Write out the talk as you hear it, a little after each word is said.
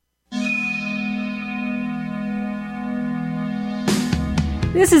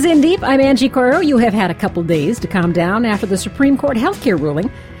This is In Deep. I'm Angie Coiro. You have had a couple days to calm down after the Supreme Court healthcare ruling.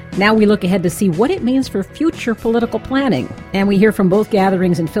 Now we look ahead to see what it means for future political planning. And we hear from both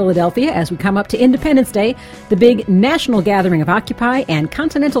gatherings in Philadelphia as we come up to Independence Day, the big national gathering of Occupy, and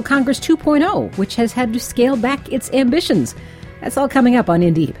Continental Congress 2.0, which has had to scale back its ambitions. That's all coming up on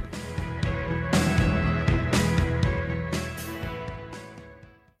In Deep.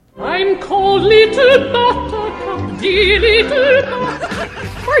 I'm called Little Buttercup, dear Little Buttercup.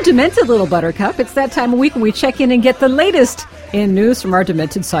 Or Demented Little Buttercup. It's that time of week when we check in and get the latest in news from our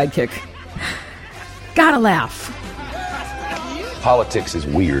demented sidekick. Gotta laugh. Politics is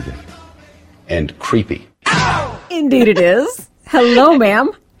weird and creepy. Indeed it is. Hello,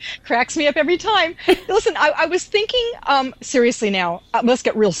 ma'am. Cracks me up every time. Listen, I was thinking, seriously now, let's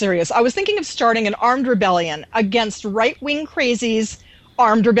get real serious. I was thinking of starting an armed rebellion against right-wing crazies'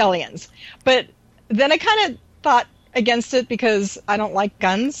 armed rebellions. But then I kind of thought against it because I don't like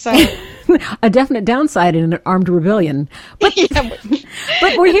guns, so... A definite downside in an armed rebellion. But, Yeah,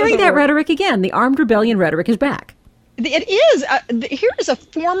 but we're hearing that rhetoric again. The armed rebellion rhetoric is back. It is. Here is a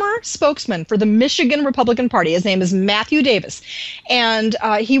former spokesman for the Michigan Republican Party. His name is Matthew Davis. And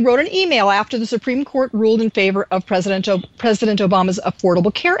he wrote an email after the Supreme Court ruled in favor of President Obama's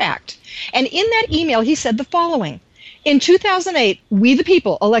Affordable Care Act. And in that email, he said the following. In 2008, we the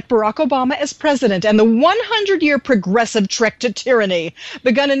people elect Barack Obama as president, and the 100-year progressive trek to tyranny,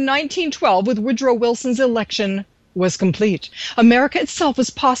 begun in 1912 with Woodrow Wilson's election, was complete. America itself was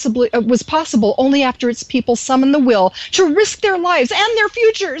possible only after its people summoned the will to risk their lives and their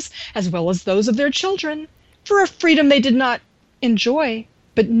futures, as well as those of their children, for a freedom they did not enjoy,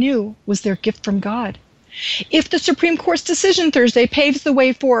 but knew was their gift from God. If the Supreme Court's decision Thursday paves the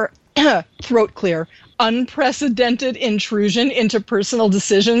way for, throat clear, unprecedented intrusion into personal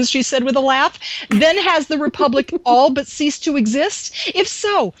decisions, she said with a laugh, then has the Republic all but ceased to exist? If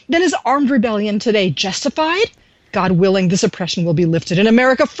so, then is armed rebellion today justified? God willing, this oppression will be lifted and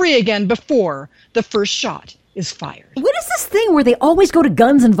America free again before the first shot is fired. What is this thing where they always go to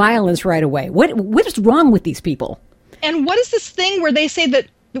guns and violence right away? What is wrong with these people? And what is this thing where they say that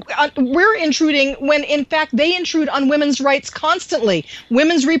we're intruding when, in fact, they intrude on women's rights constantly?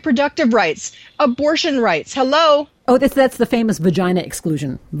 Women's reproductive rights, abortion rights. Hello? Oh, that's the famous vagina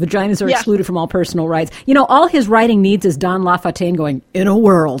exclusion. Vaginas are excluded from all personal rights. You know, all his writing needs is Don LaFontaine going, in a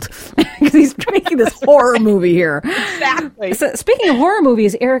world. Because he's making this horror movie here. Exactly. So, speaking of horror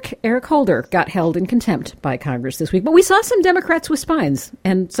movies, Eric Holder got held in contempt by Congress this week. But we saw some Democrats with spines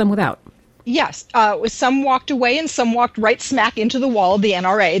and some without. Yes, some walked away and some walked right smack into the wall of the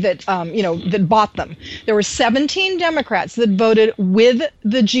NRA that, that bought them. There were 17 Democrats that voted with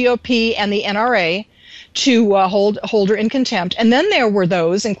the GOP and the NRA to hold Holder in contempt. And then there were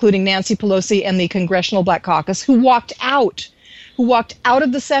those, including Nancy Pelosi and the Congressional Black Caucus, who walked out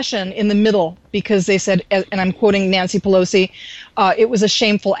of the session in the middle because they said, and I'm quoting Nancy Pelosi, it was a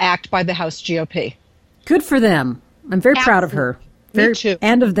shameful act by the House GOP. Good for them. I'm very proud of her. Me too.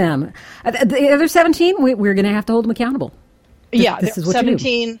 And of them. The other 17, we're going to have to hold them accountable. This is what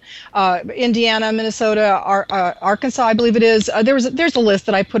 17, Indiana, Minnesota, Arkansas, I believe it is. There's a list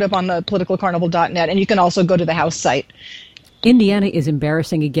that I put up on the politicalcarnival.net, and you can also go to the House site. Indiana is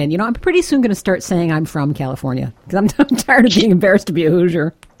embarrassing again. You know, I'm pretty soon going to start saying I'm from California because I'm tired of being embarrassed to be a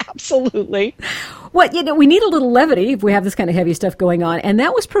Hoosier. Absolutely. We need a little levity if we have this kind of heavy stuff going on, and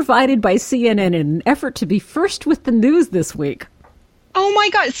that was provided by CNN in an effort to be first with the news this week. Oh my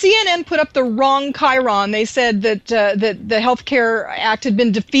God! CNN put up the wrong chyron. They said that the Health Care Act had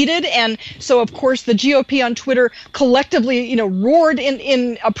been defeated, and so of course the GOP on Twitter collectively, roared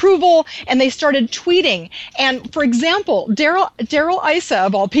in approval, and they started tweeting. And for example, Darrell Issa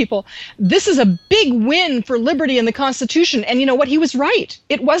of all people, this is a big win for liberty and the Constitution. And you know what? He was right.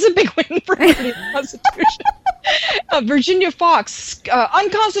 It was a big win for liberty and the Constitution. Virginia Fox,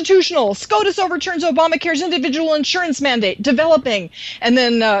 unconstitutional. SCOTUS overturns Obamacare's individual insurance mandate, developing. And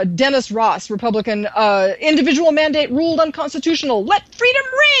then Dennis Ross, Republican, individual mandate ruled unconstitutional. Let freedom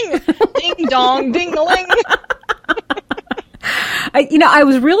ring! Ding dong, ding-a-ling. I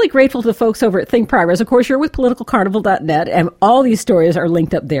was really grateful to the folks over at Think Progress. Of course, you're with politicalcarnival.net, and all these stories are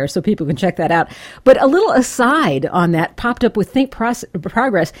linked up there, so people can check that out. But a little aside on that popped up with Think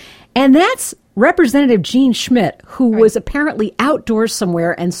Progress, and that's Representative Jean Schmidt, who was apparently outdoors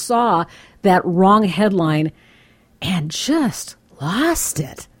somewhere and saw that wrong headline and just lost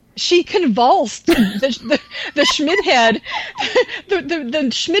it. She convulsed. The Schmidt head, the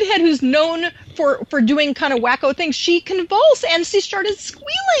Schmidt head who's known for doing kind of wacko things, she convulsed and she started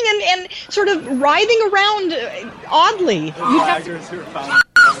squealing and sort of writhing around oddly. Tigers who are found.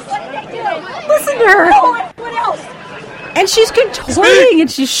 Listen to her. What else? And she's contorting and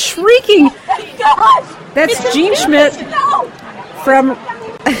she's shrieking. That's Jean Schmidt from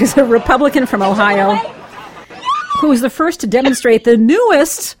a Republican from Ohio, who was the first to demonstrate the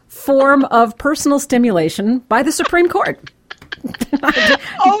newest form of personal stimulation by the Supreme Court.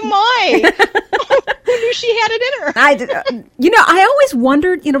 Oh my! Who knew she had it in her? I always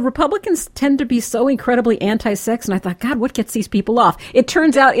wondered, Republicans tend to be so incredibly anti-sex, and I thought, God, what gets these people off? It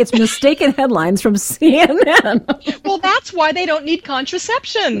turns out it's mistaken headlines from CNN. Well, that's why they don't need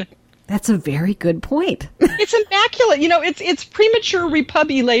contraception. That's a very good point. It's immaculate. It's premature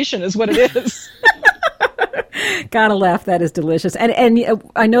repubulation is what it is. Gotta laugh. That is delicious. And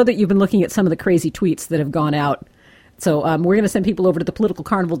I know that you've been looking at some of the crazy tweets that have gone out. So we're going to send people over to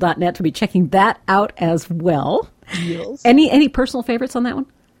thepoliticalcarnival.net to be checking that out as well. Yes. Any personal favorites on that one?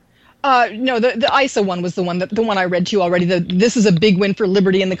 No, the ISA one was the one I read to you already. This is a big win for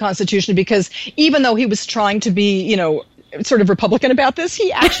liberty in the Constitution, because even though he was trying to be, sort of Republican about this,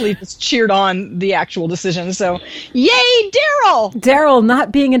 he actually just cheered on the actual decision. So, yay, Daryl! Daryl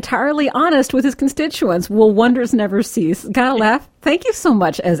not being entirely honest with his constituents. Will wonders never cease? Gotta laugh. Thank you so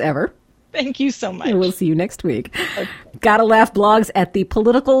much, as ever. Thank you so much. We'll see you next week. Okay. Gotta Laugh blogs at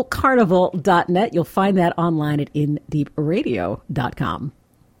thepoliticalcarnival.net. You'll find that online at indeepradio.com.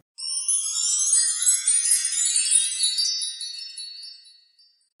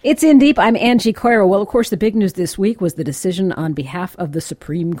 It's In Deep. I'm Angie Coiro. Well, of course, the big news this week was the decision on behalf of the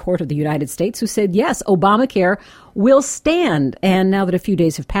Supreme Court of the United States, who said, yes, Obamacare will stand. And now that a few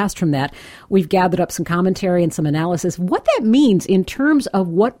days have passed from that, we've gathered up some commentary and some analysis. What that means in terms of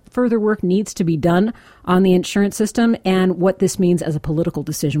what further work needs to be done on the insurance system and what this means as a political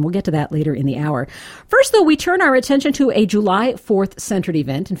decision. We'll get to that later in the hour. First, though, we turn our attention to a July 4th centered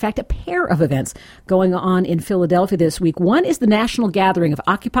event. In fact, a pair of events going on in Philadelphia this week. One is the National Gathering of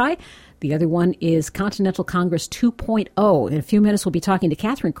Occupy. The other one is Continental Congress 2.0. In a few minutes, we'll be talking to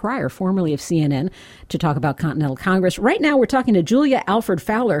Catherine Cryer, formerly of CNN, to talk about Continental Congress. Right now, we're talking to Julia Alford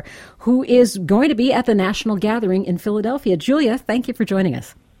Fowler, who is going to be at the National Gathering in Philadelphia. Julia, thank you for joining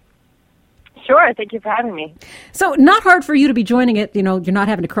us. Sure. Thank you for having me. So not hard for you to be joining it. You're not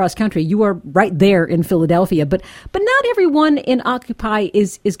having to cross country. You are right there in Philadelphia. But not everyone in Occupy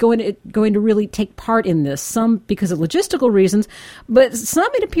is going to really take part in this. Some because of logistical reasons, but some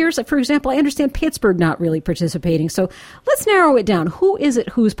it appears that, for example, I understand Pittsburgh not really participating. So let's narrow it down. Who is it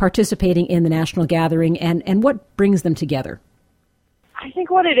who's participating in the National Gathering, and what brings them together? I think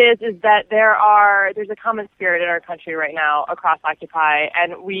what it is that there's a common spirit in our country right now across Occupy,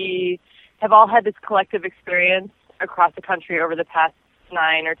 and we have all had this collective experience across the country over the past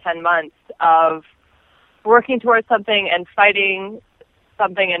 9 or 10 months of working towards something and fighting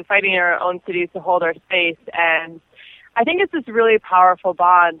in our own cities to hold our space. And I think it's this really powerful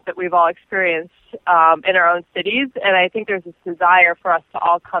bond that we've all experienced in our own cities. And I think there's this desire for us to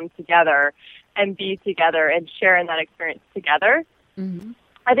all come together and be together and share in that experience together. Mm-hmm.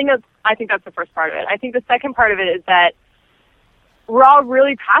 I think that's the first part of it. I think the second part of it is that we're all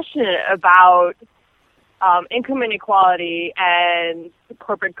really passionate about income inequality and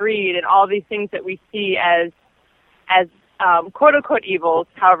corporate greed and all these things that we see as quote unquote evils,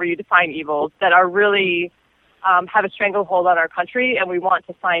 however you define evils, that are really have a stranglehold on our country, and we want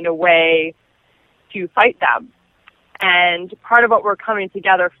to find a way to fight them. And part of what we're coming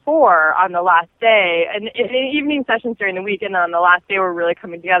together for on the last day, and in evening sessions during the week, and on the last day, we're really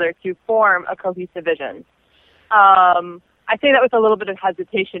coming together to form a cohesive vision. I say that with a little bit of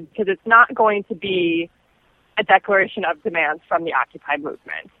hesitation because it's not going to be a declaration of demands from the Occupy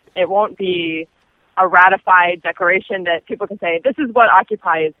movement. It won't be a ratified declaration that people can say, this is what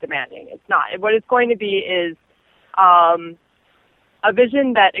Occupy is demanding. It's not. What it's going to be is a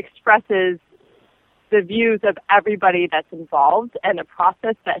vision that expresses the views of everybody that's involved, and the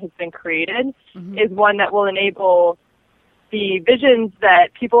process that has been created is one that will enable the visions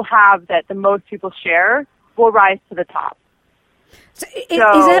that people have that the most people share will rise to the top. So is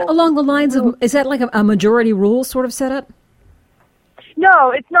that along the lines of, is that like a majority rule sort of setup?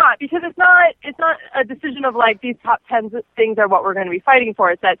 No, it's not, because it's not a decision of like these top 10 things are what we're going to be fighting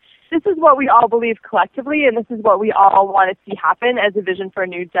for. It's that this is what we all believe collectively, and this is what we all want to see happen as a vision for a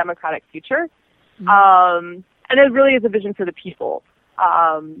new democratic future. And it really is a vision for the people.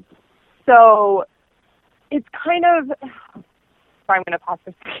 So it's kind of, sorry, I'm going to pause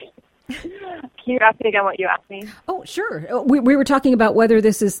for a second. Can you ask me again what you asked me? Oh, sure. We were talking about whether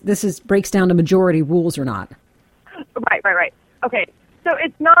this breaks down to majority rules or not. Right. Okay. So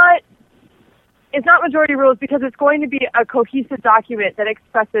it's not majority rules because it's going to be a cohesive document that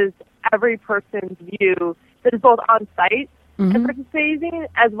expresses every person's view that is both on site and participating,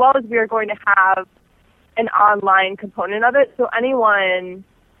 as well as we are going to have an online component of it. So anyone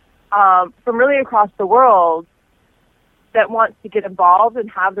from really across the world that wants to get involved and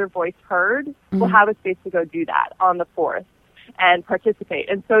have their voice heard will have a space to go do that on the 4th and participate.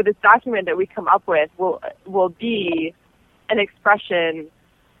 And so this document that we come up with will be an expression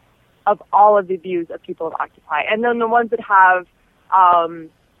of all of the views of people of Occupy. And then the ones that have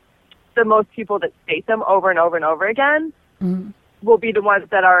the most people that state them over and over and over again will be the ones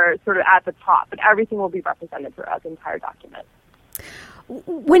that are sort of at the top, but everything will be represented throughout the entire document.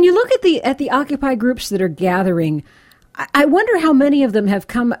 When you look at the Occupy groups that are gathering, I wonder how many of them have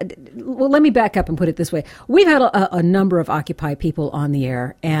come. Well, let me back up and put it this way. We've had a number of Occupy people on the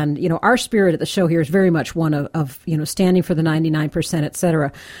air, and, our spirit at the show here is very much one of standing for the 99%, et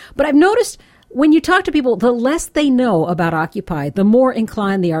cetera. But I've noticed when you talk to people, the less they know about Occupy, the more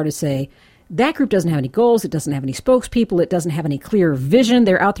inclined they are to say, that group doesn't have any goals, it doesn't have any spokespeople, it doesn't have any clear vision.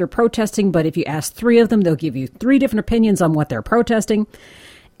 They're out there protesting, but if you ask 3 of them, they'll give you 3 different opinions on what they're protesting.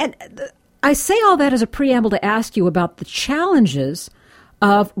 And I say all that as a preamble to ask you about the challenges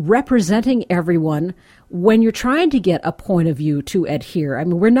of representing everyone when you're trying to get a point of view to adhere. I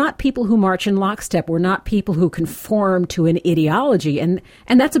mean, we're not people who march in lockstep. We're not people who conform to an ideology, and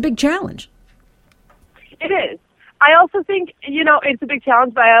that's a big challenge. It is. I also think, it's a big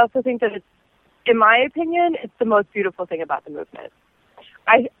challenge, but I also think that it's, in my opinion, it's the most beautiful thing about the movement.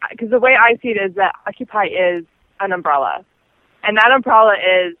 Because the way I see it is that Occupy is an umbrella. And that umbrella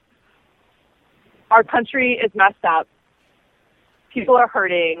is, our country is messed up. People are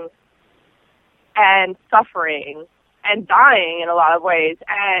hurting and suffering and dying in a lot of ways,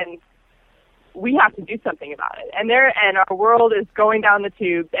 and we have to do something about it. And our world is going down the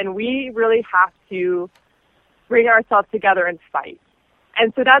tubes, and we really have to bring ourselves together and fight.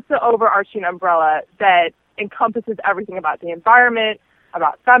 And so that's the overarching umbrella that encompasses everything about the environment,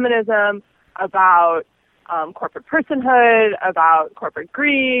 about feminism, about corporate personhood, about corporate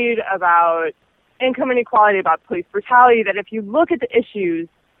greed, about income inequality, about police brutality, that if you look at the issues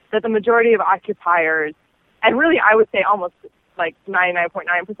that the majority of occupiers, and really I would say almost like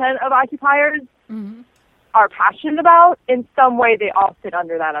 99.9% of occupiers are passionate about, in some way they all sit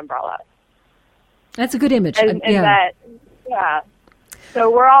under that umbrella. That's a good image. So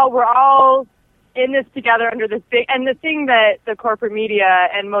we're all in this together under this big, and the thing that the corporate media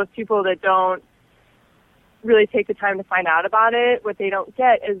and most people that don't really take the time to find out about it, what they don't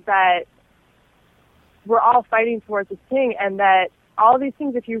get is that we're all fighting towards this thing, and that all these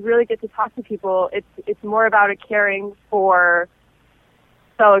things, if you really get to talk to people, it's more about a caring for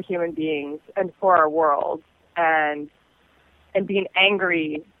fellow human beings and for our world, and being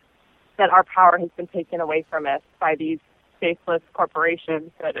angry that our power has been taken away from us by these faceless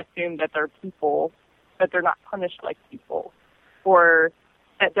corporations that assume that they're people, but they're not punished like people, or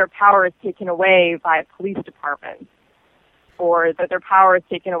that their power is taken away by a police department, or that their power is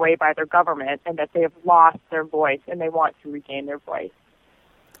taken away by their government, and that they have lost their voice and they want to regain their voice.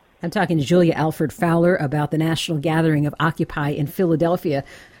 I'm talking to Julia Alford Fowler about the national gathering of Occupy in Philadelphia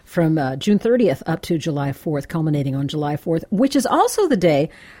from June 30th up to July 4th, culminating on July 4th, which is also the day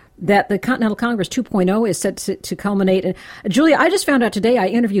that the Continental Congress 2.0 is set to culminate. And Julia, I just found out today, I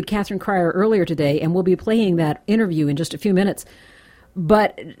interviewed Catherine Cryer earlier today, and we'll be playing that interview in just a few minutes.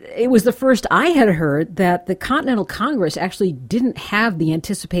 But it was the first I had heard that the Continental Congress actually didn't have the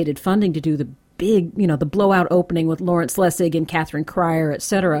anticipated funding to do the big, the blowout opening with Lawrence Lessig and Catherine Cryer, et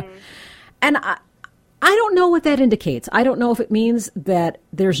cetera. And I don't know what that indicates. I don't know if it means that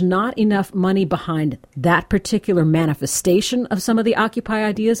there's not enough money behind that particular manifestation of some of the Occupy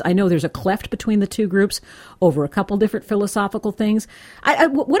ideas. I know there's a cleft between the two groups over a couple different philosophical things.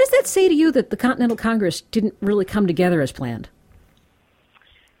 What does that say to you that the Continental Congress didn't really come together as planned?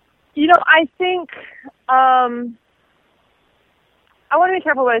 I think I want to be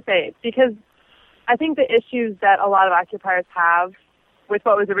careful what I say, because I think the issues that a lot of occupiers have with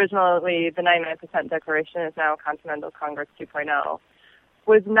what was originally the 99% Declaration, is now Continental Congress 2.0,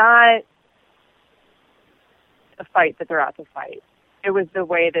 was not a fight that they're out to fight. It was the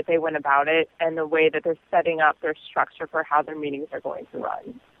way that they went about it and the way that they're setting up their structure for how their meetings are going to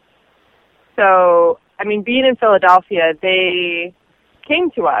run. So, being in Philadelphia, they came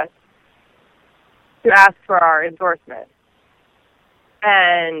to us to ask for our endorsement.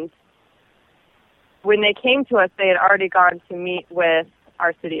 And when they came to us, they had already gone to meet with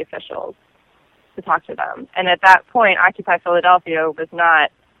our city officials to talk to them. And at that point, Occupy Philadelphia was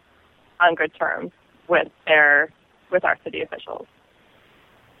not on good terms with our city officials.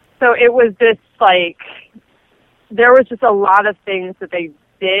 So it was this, there was just a lot of things that they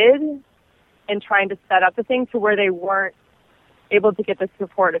did in trying to set up the thing to where they weren't able to get the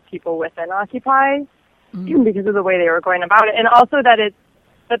support of people within Occupy because of the way they were going about it, and also that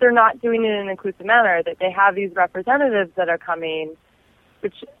they're not doing it in an inclusive manner, that they have these representatives that are coming,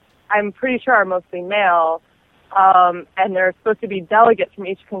 which I'm pretty sure are mostly male, and they're supposed to be delegates from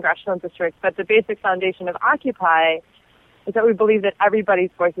each congressional district, but the basic foundation of Occupy is that we believe that everybody's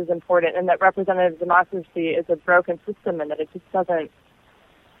voice is important and that representative democracy is a broken system and that it just doesn't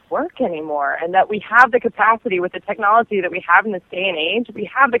work anymore, and that we have the capacity with the technology that we have in this day and age, we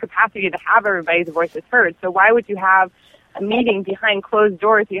have the capacity to have everybody's voices heard. So why would you have a meeting behind closed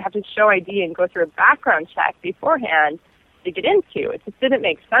doors you have to show ID and go through a background check beforehand to get into? It just didn't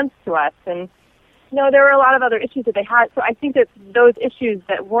make sense to us. And there were a lot of other issues that they had. So I think that those issues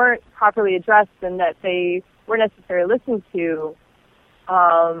that weren't properly addressed and that they weren't necessarily listened to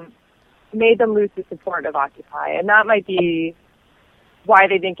made them lose the support of Occupy. And that might be why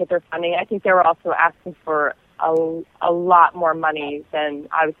they didn't get their funding. I think they were also asking for a lot more money than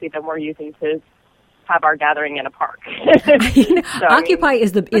obviously than we're using to have our gathering in a park. Occupy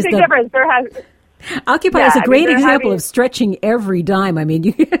is the big difference. Occupy is a great example of stretching every dime. I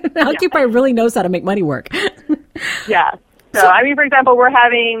mean, Occupy really knows how to make money work. Yeah. So, I mean, for example, we're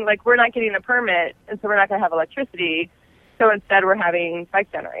not getting a permit, and so we're not going to have electricity. So instead, we're having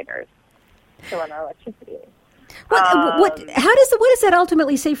bike generators to run our electricity. What does that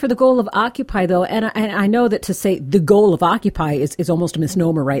ultimately say for the goal of Occupy, though? And I know that to say the goal of Occupy is almost a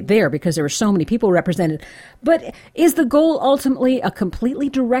misnomer right there because there are so many people represented. But is the goal ultimately a completely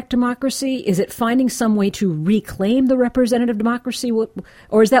direct democracy? Is it finding some way to reclaim the representative democracy?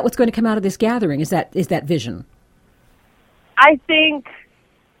 Or is that what's going to come out of this gathering? Is that vision? I think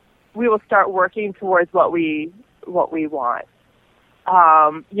we will start working towards what we want.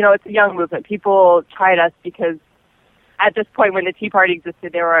 It's a young movement. People tried us because at this point when the Tea Party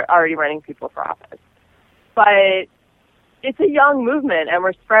existed, they were already running people for office. But it's a young movement, and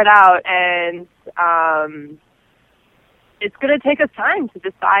we're spread out, and it's going to take us time to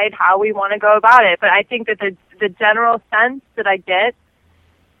decide how we want to go about it. But I think that the general sense that I get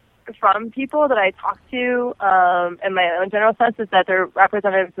from people that I talk to, and my own general sense is that the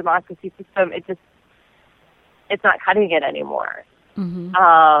representative democracy system, it's not cutting it anymore. Mm-hmm.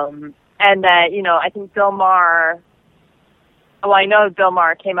 And that, I think Bill Maher, I know Bill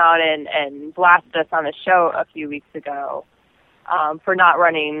Maher came out and blasted us on a show a few weeks ago for not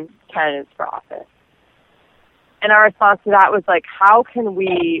running candidates for office. And our response to that was how can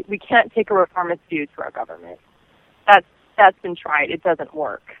we can't take a reformist view to our government. That's been tried. It doesn't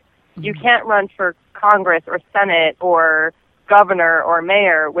work. Mm-hmm. You can't run for Congress or Senate or governor or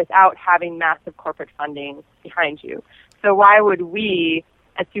mayor without having massive corporate funding behind you. So why would we,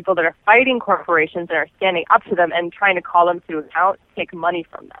 as people that are fighting corporations and are standing up to them and trying to call them to account, take money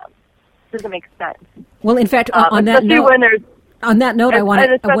from them? It doesn't make sense. Well, in fact, on that note, I want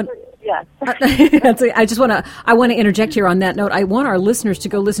to. Yes. I want to interject here on that note. I want our listeners to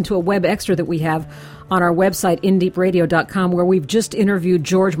go listen to a web extra that we have on our website, indeepradio.com, where we've just interviewed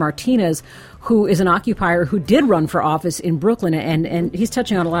George Martinez, who is an occupier who did run for office in Brooklyn, and he's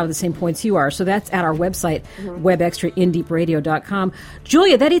touching on a lot of the same points you are. So that's at our website, web extra, indeepradio.com.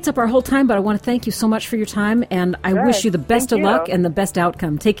 Julia, that eats up our whole time, but I want to thank you so much for your time, and I wish you the best of luck and the best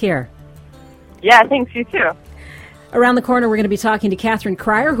outcome. Take care. Yeah, thanks. You too. Around the corner, we're going to be talking to Catherine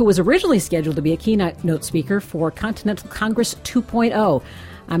Cryer, who was originally scheduled to be a keynote speaker for Continental Congress 2.0.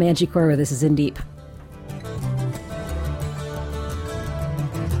 I'm Angie Corver. This is In Deep.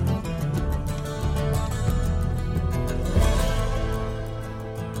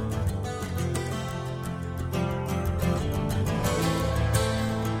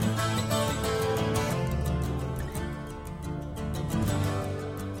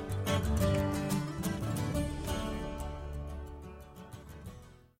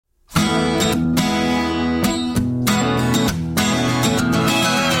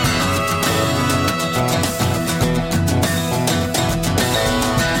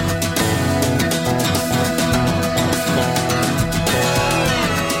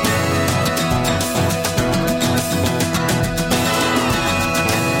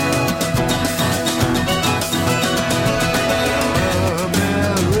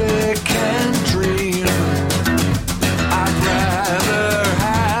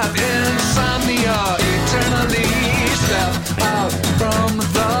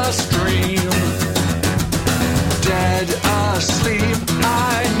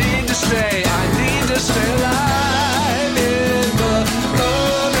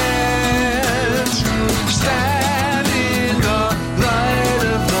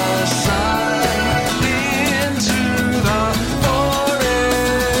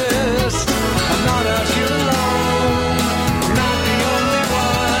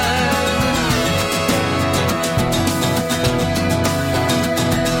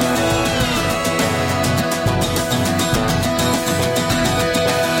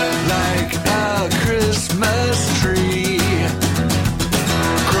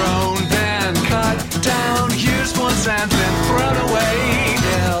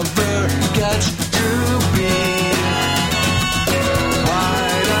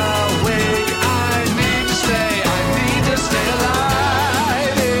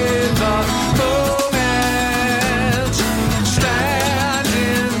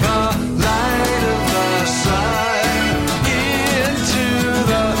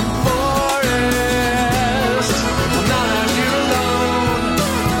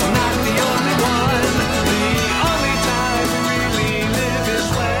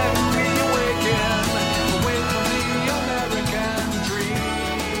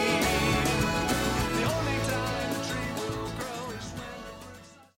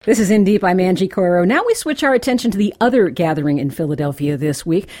 This is In Deep. I'm Angie Coiro. Now we switch our attention to the other gathering in Philadelphia this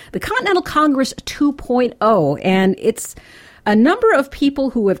week, the Continental Congress 2.0, and it's a number of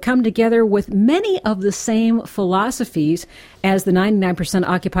people who have come together with many of the same philosophies as the 99%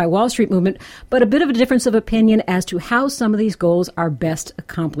 Occupy Wall Street movement, but a bit of a difference of opinion as to how some of these goals are best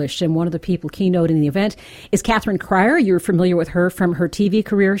accomplished. And one of the people keynoting the event is Catherine Cryer. You're familiar with her from her TV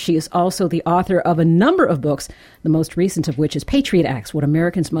career. She is also the author of a number of books, the most recent of which is Patriot Acts, What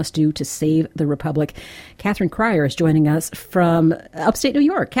Americans Must Do to Save the Republic. Catherine Cryer is joining us from upstate New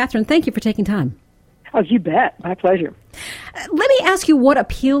York. Catherine, thank you for taking time. Oh, you bet. My pleasure. Let me ask you what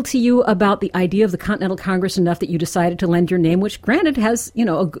appealed to you about the idea of the Continental Congress enough that you decided to lend your name, which, granted, has,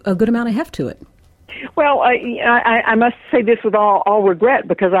 a good amount of heft to it. Well, I must say this with all regret,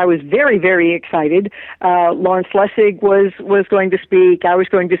 because I was very, very excited. Lawrence Lessig was going to speak. I was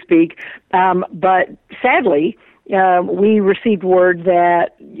going to speak. But sadly, we received word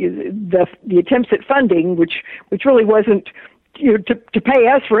that the attempts at funding, which really wasn't to pay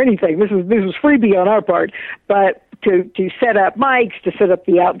us for anything. This was freebie on our part, but to set up mics, to set up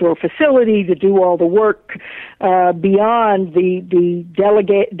the outdoor facility, to do all the work beyond the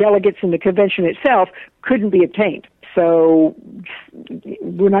delegates in the convention itself couldn't be obtained. So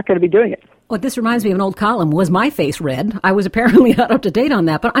we're not going to be doing it. Well, this reminds me of an old column. Was my face red? I was apparently not up to date on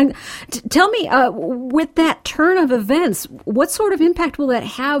that. But tell me, with that turn of events, what sort of impact will that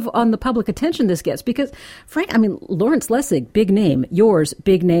have on the public attention this gets? Because, Frank, Lawrence Lessig, big name. Yours,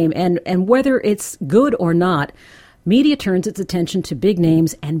 big name. And whether it's good or not, media turns its attention to big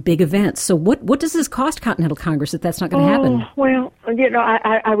names and big events. So what does this cost Continental Congress if that's not going to happen? Well,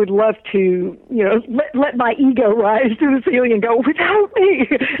 I would love to, let my ego rise to the ceiling and go, without me.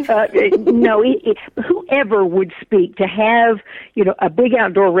 Whoever would speak, to have, a big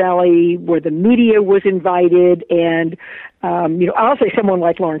outdoor rally where the media was invited, and I'll say someone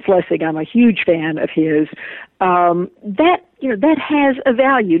like Lawrence Lessig, I'm a huge fan of his, that has a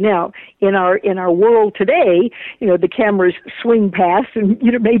value. Now, in our world today, the cameras swing past, and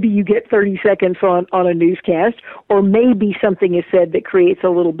maybe you get 30 seconds on a newscast, or maybe something is said that creates a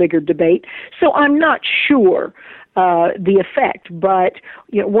little bigger debate. So I'm not sure the effect, but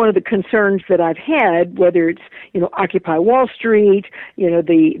one of the concerns that I've had, whether it's Occupy Wall Street,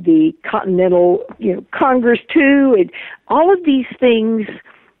 the Continental Congress too, and all of these things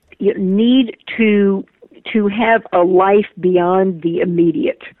need to have a life beyond the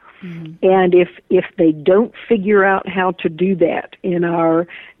immediate. Mm-hmm. And if they don't figure out how to do that in our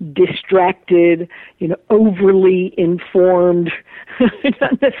distracted, overly informed,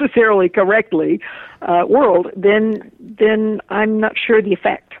 not necessarily correctly, world, then I'm not sure the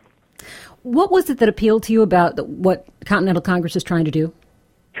effect. What was it that appealed to you about what Continental Congress is trying to do?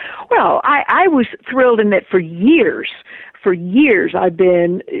 Well, I was thrilled in that for years I've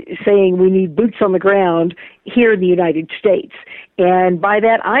been saying we need boots on the ground here in the United States. And by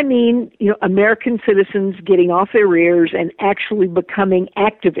that I mean, American citizens getting off their rears and actually becoming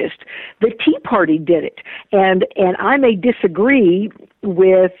activists. The Tea Party did it. And I may disagree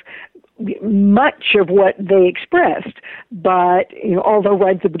with much of what they expressed, but although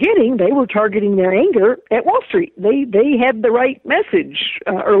right at the beginning they were targeting their anger at Wall Street, they had the right message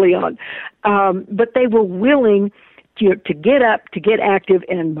early on, but they were willing to get up, to get active,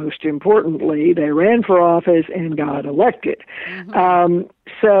 and most importantly, they ran for office and got elected. Mm-hmm.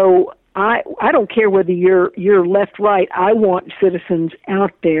 So I don't care whether you're left, right. I want citizens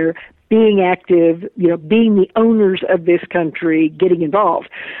out there being active, being the owners of this country, getting involved.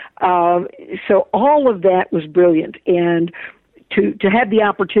 So all of that was brilliant. And to have the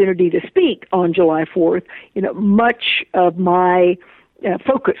opportunity to speak on July 4th, much of my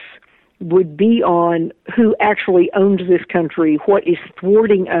focus would be on who actually owns this country, what is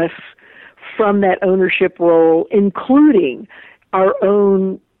thwarting us from that ownership role, including our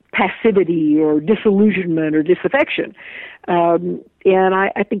own passivity or disillusionment or disaffection. And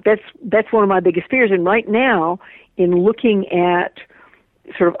I think that's one of my biggest fears. And right now, in looking at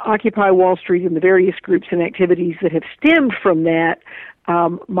sort of Occupy Wall Street and the various groups and activities that have stemmed from that,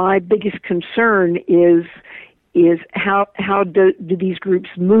 my biggest concern is how do these groups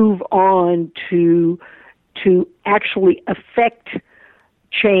move on to actually affect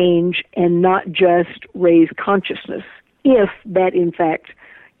change and not just raise consciousness, if that in fact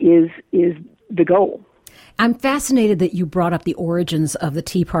is the goal. I'm fascinated that you brought up the origins of the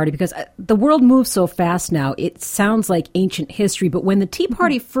Tea Party, because the world moves so fast now. It sounds like ancient history, but when the Tea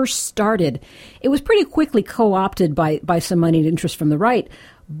Party first started, it was pretty quickly co-opted by some moneyed interest from the right.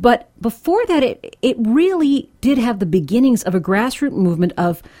 But before that, it really did have the beginnings of a grassroots movement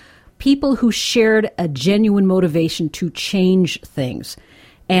of people who shared a genuine motivation to change things.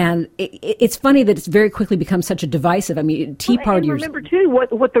 And it's funny that it's very quickly become such a divisive. I mean, Tea Party. And remember too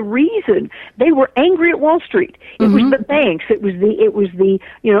what the reason they were angry at Wall Street. It was the banks. It was the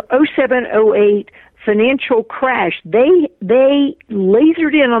 07, 08 financial crash. They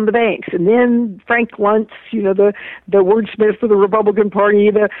lasered in on the banks, and then Frank Luntz, the wordsmith for the Republican Party,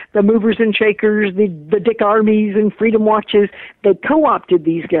 the movers and shakers, the Dick Armeys and Freedom Watches, they co-opted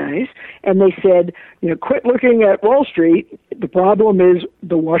these guys, and they said, quit looking at Wall Street. The problem is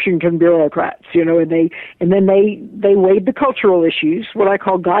the Washington bureaucrats, and then they weighed the cultural issues, what I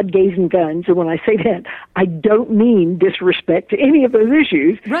call God, gays, and guns. And when I say that, I don't mean disrespect to any of those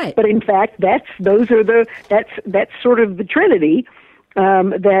issues, right? But in fact, that's sort of the trinity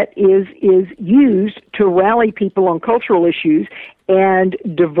that is used to rally people on cultural issues and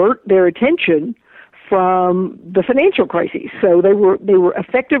divert their attention from the financial crises. So they were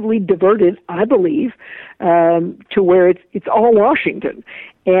effectively diverted, I believe, to where it's all Washington.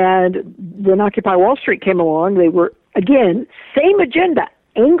 And when Occupy Wall Street came along, they were, again, same agenda,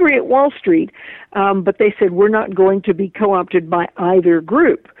 angry at Wall Street, but they said, we're not going to be co-opted by either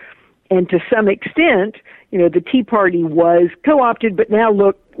group. And to some extent, the Tea Party was co-opted, but now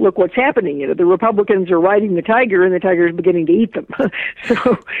look what's happening. The Republicans are riding the tiger, and the tiger is beginning to eat them.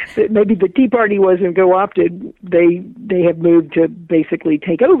 So maybe the Tea Party wasn't co-opted. They have moved to basically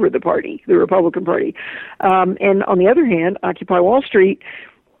take over the party, the Republican Party. And on the other hand, Occupy Wall Street,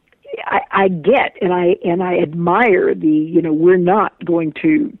 I get and I admire we're not going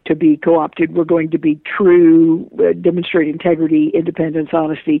to be co-opted. We're going to be true, demonstrate integrity, independence,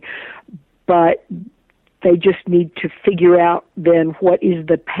 honesty, but they just need to figure out then what is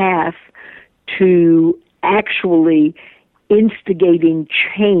the path to actually instigating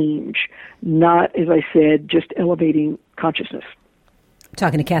change, not, as I said, just elevating consciousness.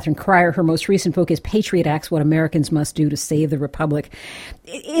 Talking to Catherine Cryer. Her most recent book is Patriot Acts, What Americans Must Do to Save the Republic.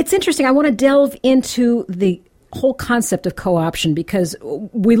 It's interesting. I want to delve into the whole concept of co-option because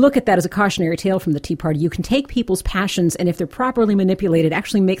we look at that as a cautionary tale from the Tea Party. You can take people's passions and if they're properly manipulated,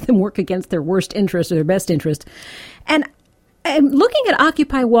 actually make them work against their worst interest or their best interest. And looking at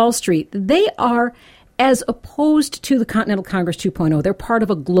Occupy Wall Street, they are, as opposed to the Continental Congress 2.0, they're part of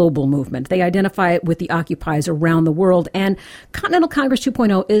a global movement. They identify with the occupies around the world. And Continental Congress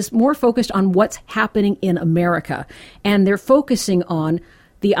 2.0 is more focused on what's happening in America. And they're focusing on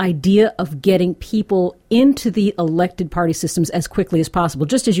the idea of getting people into the elected party systems as quickly as possible,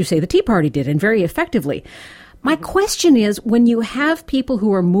 just as you say the Tea Party did, and very effectively. My question is, when you have people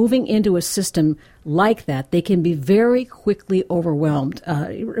who are moving into a system like that, they can be very quickly overwhelmed.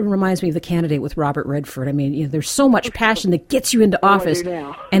 It reminds me of the candidate with Robert Redford. I mean, there's so much passion that gets you into office.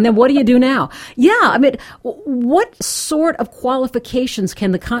 And then what do you do now? Yeah, I mean, what sort of qualifications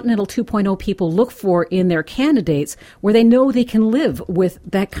can the Continental 2.0 people look for in their candidates where they know they can live with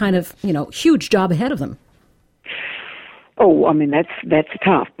that kind of, huge job ahead of them? Oh, I mean, that's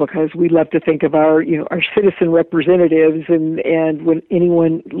tough because we love to think of our citizen representatives, and when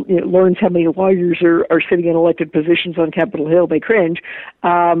anyone learns how many lawyers are sitting in elected positions on Capitol Hill, they cringe.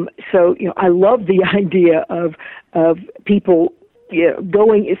 So I love the idea of people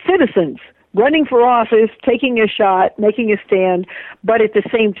going as citizens, running for office, taking a shot, making a stand, but at the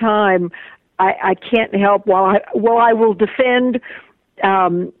same time, I can't help while I will defend.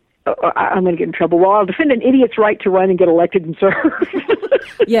 I'm going to get in trouble. Well, I'll defend an idiot's right to run and get elected and serve.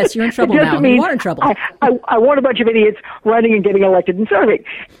 Yes, you're in trouble now. You are in trouble. I want a bunch of idiots running and getting elected and serving.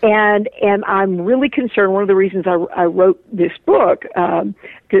 And I'm really concerned. One of the reasons I wrote this book,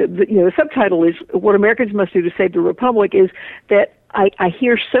 the subtitle is What Americans Must Do to Save the Republic, is that I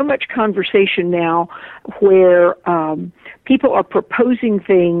hear so much conversation now where people are proposing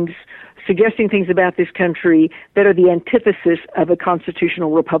things, suggesting things about this country that are the antithesis of a constitutional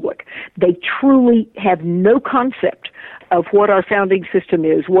republic. They truly have no concept of what our founding system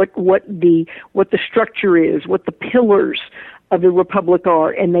is, what the structure is, what the pillars of the republic are,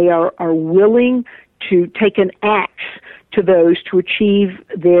 and they are willing to take an axe to those to achieve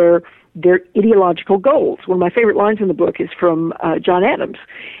their ideological goals. One of my favorite lines in the book is from John Adams,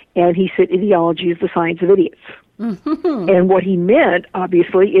 and he said, "Ideology is the science of idiots." Mm-hmm. And what he meant,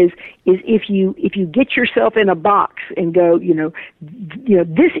 obviously, is if you get yourself in a box and go,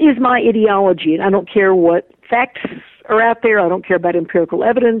 this is my ideology, and I don't care what facts are out there. I don't care about empirical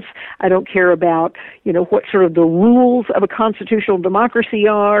evidence. I don't care about what sort of the rules of a constitutional democracy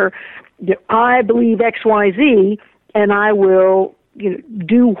are. I believe X, Y, Z, and I will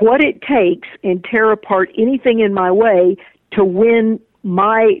do what it takes and tear apart anything in my way to win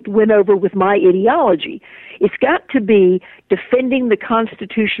over with my ideology. It's got to be defending the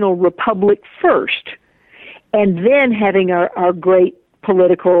constitutional republic first, and then having our great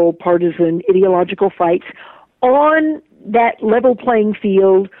political, partisan, ideological fights on that level playing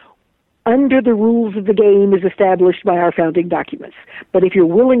field under the rules of the game as established by our founding documents. But if you're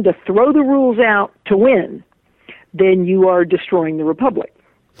willing to throw the rules out to win, then you are destroying the republic.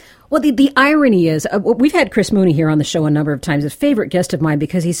 Well, the irony is, we've had Chris Mooney here on the show a number of times, a favorite guest of mine,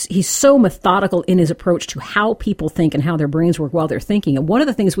 because he's so methodical in his approach to how people think and how their brains work while they're thinking. And one of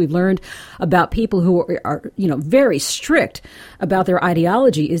the things we've learned about people who are very strict about their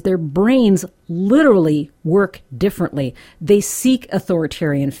ideology is their brains literally work differently. They seek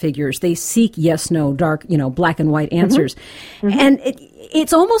authoritarian figures. They seek yes, no, dark, black and white answers. Mm-hmm. And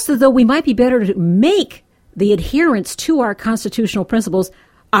it's almost as though we might be better to make the adherence to our constitutional principles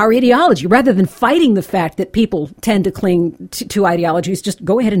our ideology, rather than fighting the fact that people tend to cling to ideologies. Just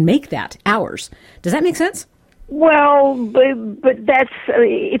go ahead and make that ours. Does that make sense? Well, but that's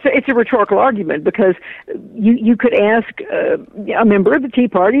it's a rhetorical argument, because you could ask a member of the Tea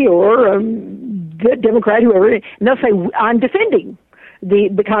Party or the Democrat, whoever, and they'll say, "I'm defending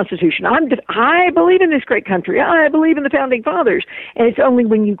the Constitution. I believe in this great country. I believe in the Founding Fathers." And it's only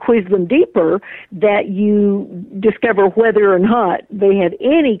when you quiz them deeper that you discover whether or not they have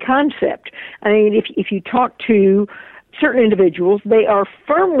any concept. I mean, if you talk to certain individuals, they are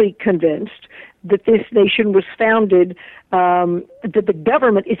firmly convinced that this nation was founded, that the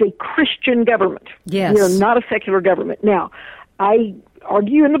government is a Christian government. Yes. Not a secular government. Now, I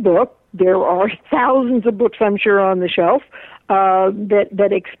argue in the book, there are thousands of books, I'm sure, on the shelf that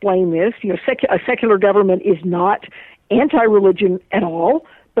explain this. A secular government is not anti-religion at all,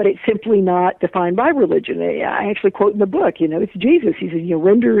 but it's simply not defined by religion. I actually quote in the book, it's Jesus. He says,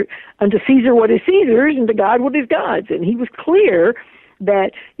 render unto Caesar what is Caesar's and to God what is God's. And he was clear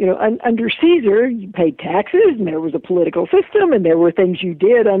that, under Caesar, you paid taxes, and there was a political system, and there were things you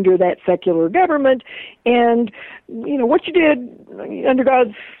did under that secular government, and, what you did under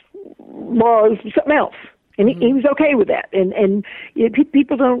God's laws was something else. And he was okay with that. And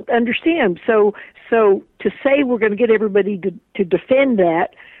people don't understand. So to say we're going to get everybody to defend that,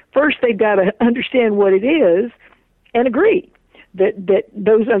 first they've got to understand what it is and agree that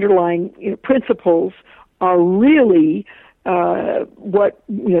those underlying principles are really what,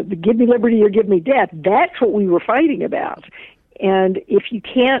 the give me liberty or give me death. That's what we were fighting about. And if you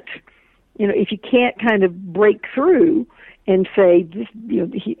can't kind of break through and say,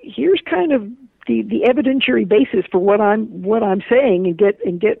 here's kind of the evidentiary basis for what I'm saying,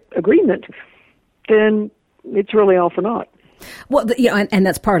 and get agreement, then it's really all for naught. Well, and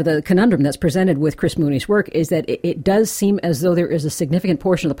that's part of the conundrum that's presented with Chris Mooney's work, is that it does seem as though there is a significant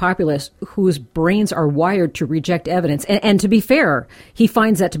portion of the populace whose brains are wired to reject evidence. And to be fair, he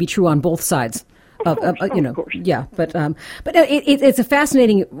finds that to be true on both sides. Of course. Yeah, but it's a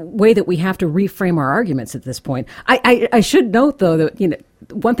fascinating way that we have to reframe our arguments at this point. I should note, though, that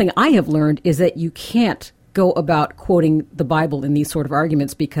one thing I have learned is that you can't go about quoting the Bible in these sort of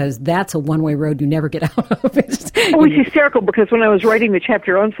arguments, because that's a one-way road you never get out of. It's hysterical, because when I was writing the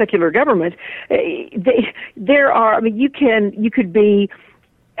chapter on secular government, you could be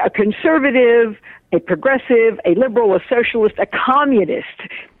a conservative, a progressive, a liberal, a socialist, a communist,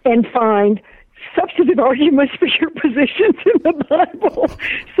 and find substantive arguments for your positions in the Bible.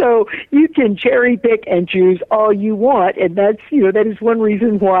 So you can cherry pick and choose all you want, and that is one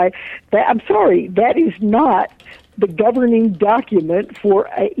reason why that is not the governing document for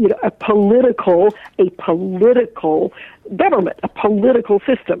a political government, a political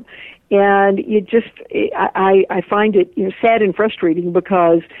system. And I find it sad and frustrating,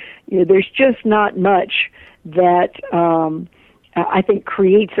 because there's just not much that I think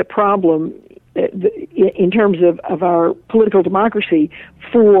creates a problem in terms of our political democracy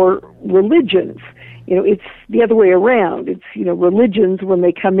for religions. It's the other way around. It's, religions, when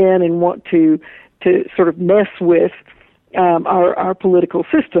they come in and want to sort of mess with our political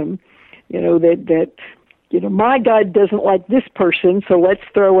system, that my God doesn't like this person, so let's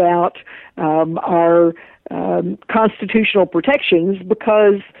throw out our constitutional protections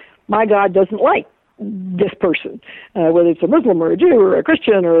because my God doesn't like this person, whether it's a Muslim or a Jew or a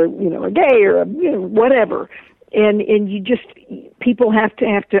Christian or a gay or whatever. And people have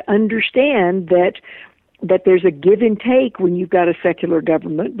to understand that there's a give and take when you've got a secular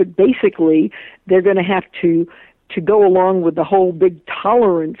government, but basically they're going to have to go along with the whole big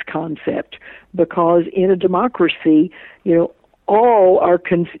tolerance concept, because in a democracy, all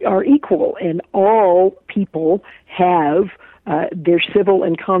are equal, and all people have their civil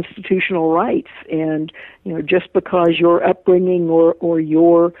and constitutional rights. And just because your upbringing or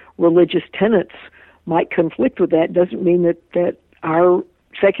your religious tenets might conflict with that doesn't mean that our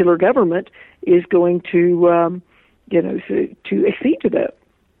secular government is going to to accede to that.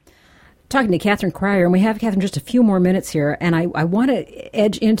 Talking to Catherine Cryer, and we have, Catherine, just a few more minutes here, and I want to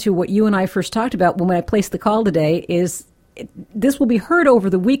edge into what you and I first talked about when I placed the call today. Is this will be heard over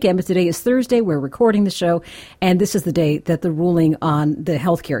the weekend, but today is Thursday. We're recording the show, and this is the day that the ruling on the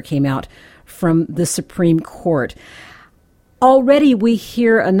health care came out from the Supreme Court. Already we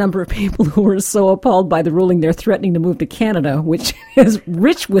hear a number of people who are so appalled by the ruling they're threatening to move to Canada, which is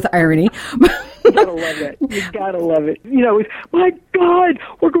rich with irony. You gotta love it. You gotta love it. It's, my God,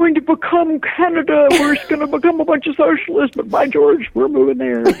 we're going to become Canada. We're going to become a bunch of socialists, but by George, we're moving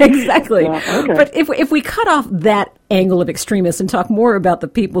there. Exactly. Okay. But if we cut off that angle of extremists and talk more about the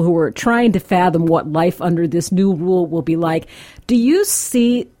people who are trying to fathom what life under this new rule will be like, do you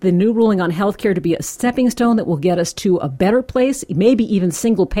see the new ruling on healthcare to be a stepping stone that will get us to a better place, maybe even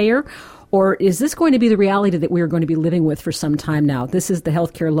single payer? Or is this going to be the reality that we are going to be living with for some time now? This is the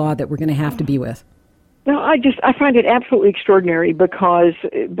healthcare law that we're going to have to be with. No, I find it absolutely extraordinary because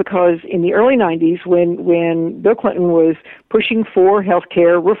in the early 90s, when Bill Clinton was pushing for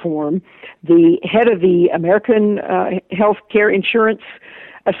healthcare reform, the head of the American Healthcare Insurance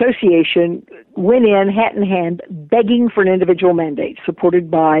Association went in hat in hand begging for an individual mandate supported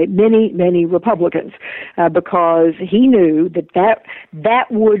by many, many Republicans because he knew that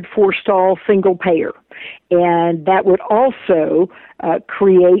would forestall single payer. And that would also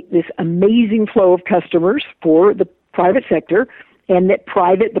create this amazing flow of customers for the private sector, and that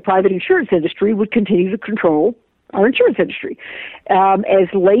the private insurance industry would continue to control our insurance industry. As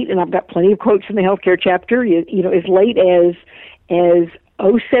late, and I've got plenty of quotes in the healthcare chapter, as late as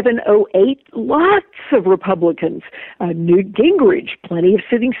 07, 08, lots of Republicans, Newt Gingrich, plenty of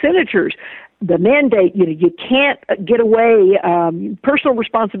sitting senators. The mandate, you can't get away. Personal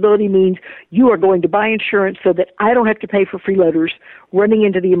responsibility means you are going to buy insurance so that I don't have to pay for freeloaders running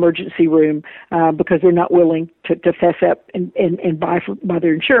into the emergency room because they're not willing to fess up and buy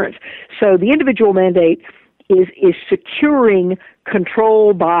their insurance. So the individual mandate is securing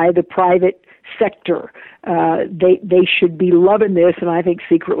control by the private sector. They should be loving this, and I think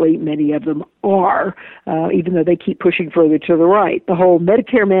secretly many of them are, even though they keep pushing further to the right. The whole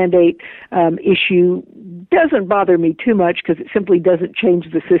Medicare mandate issue doesn't bother me too much because it simply doesn't change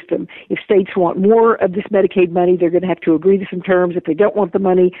the system. If states want more of this Medicaid money, they're going to have to agree to some terms. If they don't want the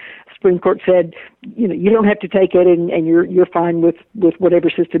money, the Supreme Court said, you don't have to take it, and you're fine with whatever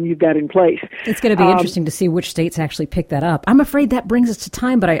system you've got in place. It's going to be interesting to see which states actually pick that up. I'm afraid that brings us to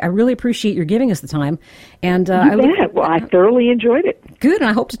time, but I really appreciate your giving us the time. And I thoroughly enjoyed it. Good, and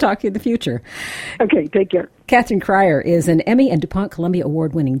I hope to talk to you in the future. Okay, take care. Catherine Cryer is an Emmy and DuPont Columbia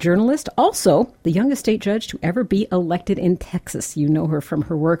Award-winning journalist, also the youngest state judge to ever be elected in Texas. You know her from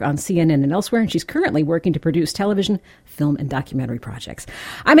her work on CNN and elsewhere, and she's currently working to produce television, film, and documentary projects.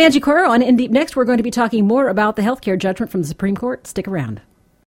 I'm Angie Coiro. On In Deep Next, we're going to be talking more about the healthcare judgment from the Supreme Court. Stick around.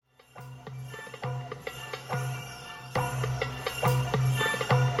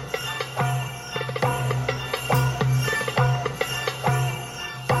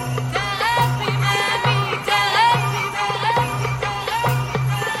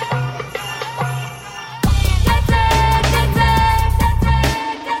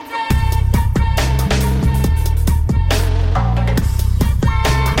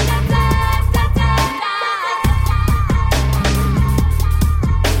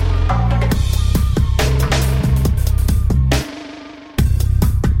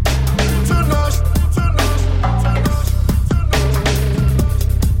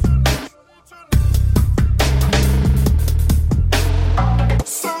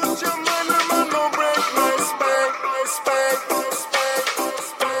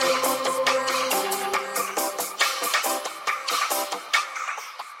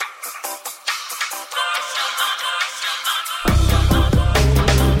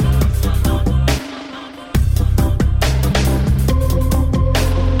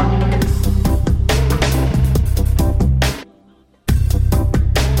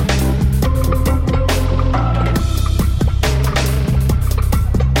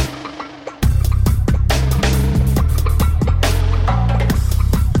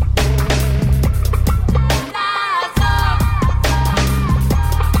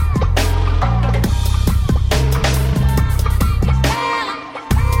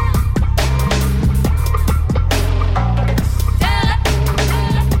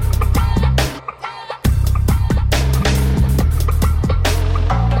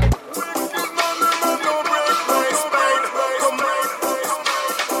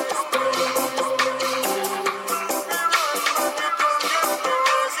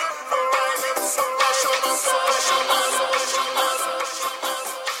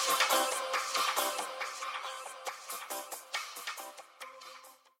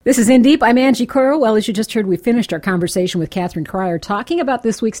 This is In Deep. I'm Angie Coiro. Well, as you just heard, we finished our conversation with Catherine Crier talking about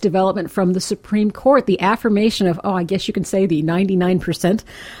this week's development from the Supreme Court, the affirmation of, I guess you can say the 99%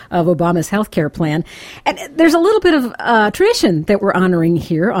 of Obama's health care plan. And there's a little bit of tradition that we're honoring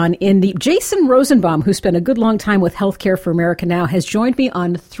here on In Deep. Jason Rosenbaum, who spent a good long time with Healthcare for America Now, has joined me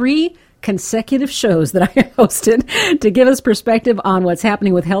on 3 consecutive shows that I hosted to give us perspective on what's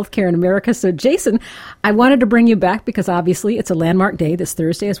happening with healthcare in America. So, Jason, I wanted to bring you back because obviously it's a landmark day this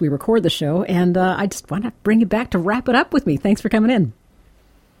Thursday as we record the show, and I just want to bring you back to wrap it up with me. Thanks for coming in.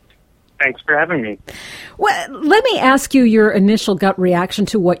 Thanks for having me. Well, let me ask you your initial gut reaction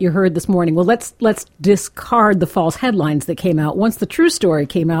to what you heard this morning. Well, let's discard the false headlines that came out. Once the true story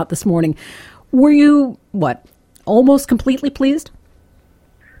came out this morning, were you, almost completely pleased?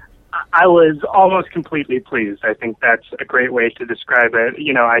 I was almost completely pleased. I think that's a great way to describe it.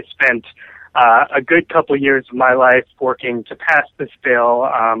 You know, I spent a good couple years of my life working to pass this bill.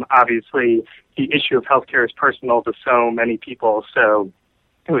 Obviously, the issue of healthcare is personal to so many people, so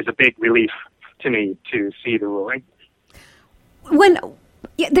it was a big relief to me to see the ruling.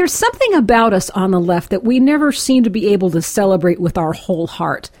 There's something about us on the left that we never seem to be able to celebrate with our whole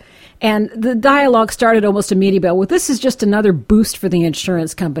heart. And the dialogue started almost immediately about, this is just another boost for the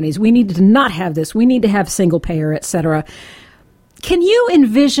insurance companies. We need to not have this. We need to have single payer, et cetera. Can you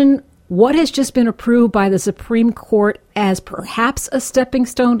envision what has just been approved by the Supreme Court as perhaps a stepping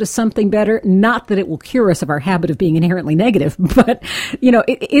stone to something better? Not that it will cure us of our habit of being inherently negative, but,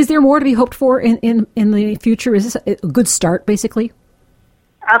 is there more to be hoped for in the future? Is this a good start, basically?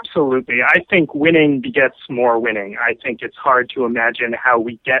 Absolutely. I think winning begets more winning. I think it's hard to imagine how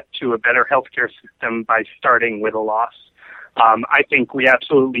we get to a better healthcare system by starting with a loss. I think we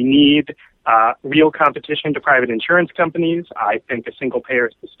absolutely need real competition to private insurance companies. I think a single-payer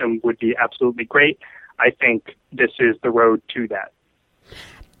system would be absolutely great. I think this is the road to that.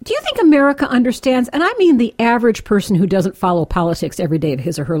 Do you think America understands, and I mean the average person who doesn't follow politics every day of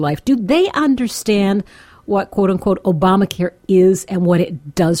his or her life, do they understand what, quote-unquote, Obamacare is and what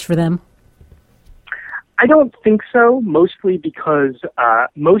it does for them? I don't think so, mostly because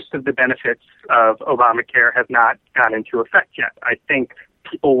most of the benefits of Obamacare have not gone into effect yet. I think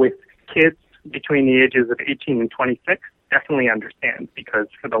people with kids between the ages of 18 and 26 definitely understand, because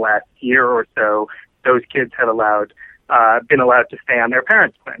for the last year or so, those kids had been allowed to stay on their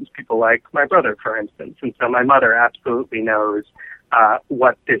parents' plans, people like my brother, for instance. And so my mother absolutely knows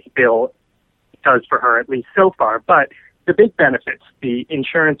what this bill does for her, at least so far. But the big benefits, the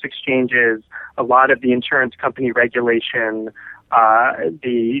insurance exchanges, a lot of the insurance company regulation,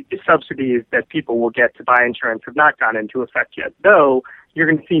 the subsidies that people will get to buy insurance have not gone into effect yet, though you're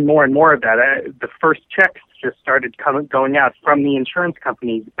going to see more and more of that. The first checks just started going out from the insurance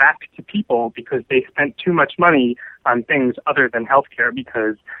companies back to people because they spent too much money on things other than healthcare,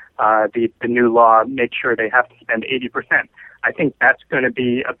 because the new law makes sure they have to spend 80%. I think that's going to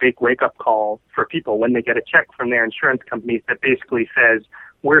be a big wake-up call for people when they get a check from their insurance companies that basically says,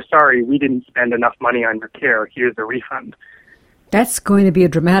 we're sorry, we didn't spend enough money on your care, here's a refund. That's going to be a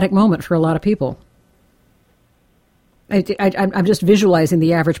dramatic moment for a lot of people. I'm just visualizing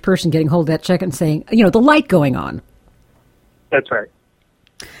the average person getting hold of that check and saying, the light going on. That's right.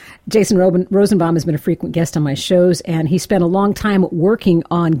 Jason Rosenbaum has been a frequent guest on my shows, and he spent a long time working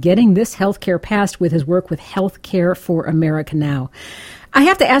on getting this healthcare passed with his work with Healthcare for America Now. I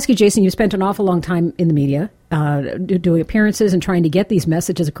have to ask you, Jason, you spent an awful long time in the media, doing appearances and trying to get these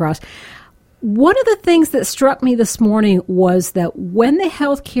messages across. One of the things that struck me this morning was that when the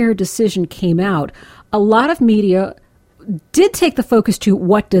healthcare decision came out, a lot of media did take the focus to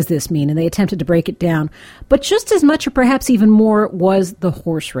what does this mean, and they attempted to break it down. But just as much, or perhaps even more, was the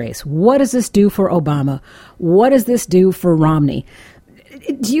horse race. What does this do for Obama? What does this do for Romney?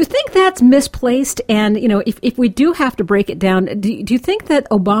 Do you think that's misplaced? And, if we do have to break it down, do you think that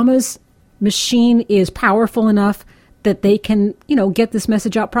Obama's machine is powerful enough that they can, get this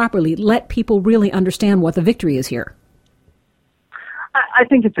message out properly, let people really understand what the victory is here? I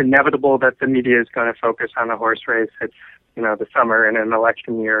think it's inevitable that the media is going to focus on the horse race. It's, the summer and an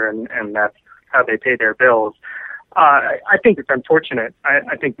election year, and that's how they pay their bills. I think it's unfortunate.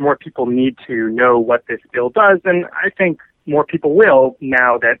 I think more people need to know what this bill does, and I think more people will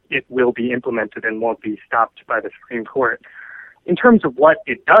now that it will be implemented and won't be stopped by the Supreme Court. In terms of what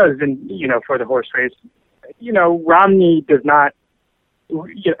it does, and, for the horse race, Romney does not,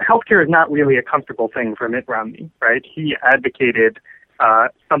 healthcare is not really a comfortable thing for Mitt Romney, right? He advocated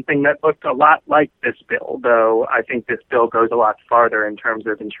something that looked a lot like this bill, though I think this bill goes a lot farther in terms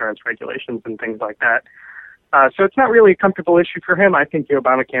of insurance regulations and things like that. So it's not really a comfortable issue for him. I think the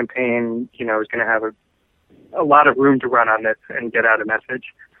Obama campaign, is going to have a lot of room to run on this and get out a message.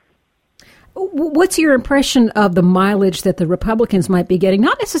 What's your impression of the mileage that the Republicans might be getting,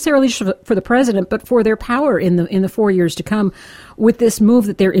 not necessarily for the president, but for their power in the 4 years to come, with this move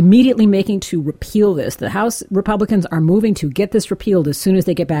that they're immediately making to repeal this? The House Republicans are moving to get this repealed as soon as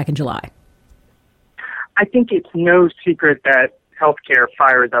they get back in July. I think it's no secret that healthcare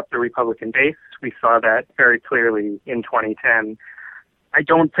fires up the Republican base. We saw that very clearly in 2010. I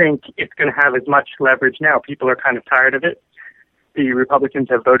don't think it's going to have as much leverage now. People are kind of tired of it. The Republicans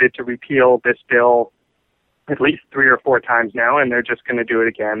have voted to repeal this bill at least 3 or 4 times now, and they're just going to do it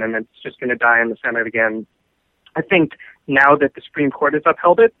again, and it's just going to die in the Senate again. I think now that the Supreme Court has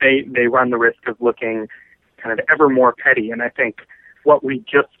upheld it, they run the risk of looking kind of ever more petty, and I think what we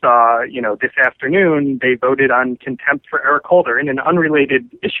just saw, this afternoon, they voted on contempt for Eric Holder in an unrelated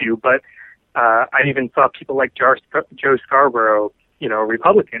issue, but I even saw people like Joe Scarborough,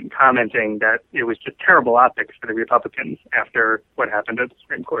 Republican, commenting that it was just terrible optics for the Republicans after what happened at the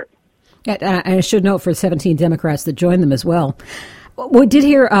Supreme Court. I should note for 17 Democrats that joined them as well. We did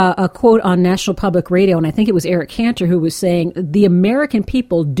hear a quote on National Public Radio, and I think it was Eric Cantor who was saying, the American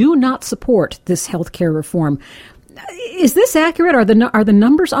people do not support this health care reform. Is this accurate? Are the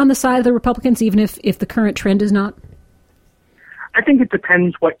numbers on the side of the Republicans, even if the current trend is not? I think it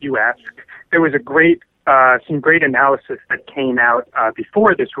depends what you ask. There was some great analysis that came out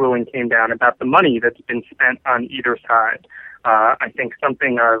before this ruling came down about the money that's been spent on either side. I think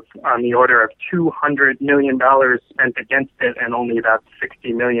something on the order of $200 million spent against it and only about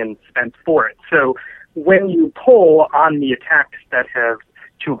 $60 million spent for it. So when you poll on the attacks that have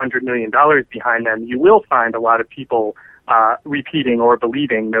 $200 million behind them, you will find a lot of people repeating or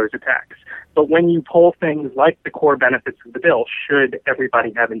believing those attacks. But when you poll things like the core benefits of the bill, should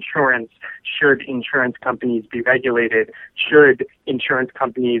everybody have insurance? Should insurance companies be regulated? Should insurance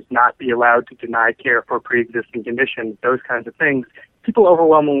companies not be allowed to deny care for pre-existing conditions? Those kinds of things, people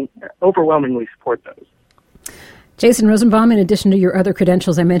overwhelmingly support those. Jason Rosenbaum, in addition to your other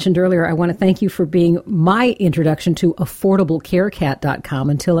credentials I mentioned earlier, I want to thank you for being my introduction to AffordableCareCat.com.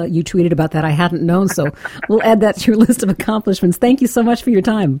 Until you tweeted about that, I hadn't known, so we'll add that to your list of accomplishments. Thank you so much for your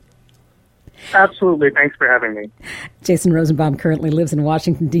time. Absolutely. Thanks for having me. Jason Rosenbaum currently lives in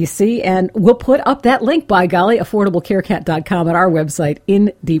Washington, D.C., and we'll put up that link, by golly, AffordableCareCat.com at our website,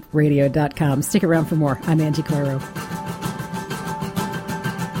 InDeepRadio.com. Stick around for more. I'm Angie Coiro.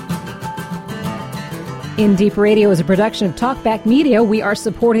 In Deep Radio is a production of Talkback Media. We are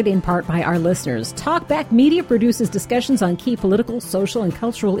supported in part by our listeners. Talkback Media produces discussions on key political, social, and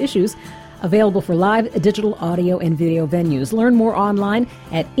cultural issues, available for live, digital, audio, and video venues. Learn more online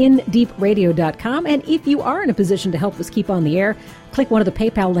at InDeepRadio.com. And if you are in a position to help us keep on the air, click one of the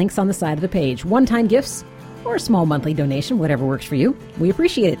PayPal links on the side of the page. One-time gifts or a small monthly donation, whatever works for you. We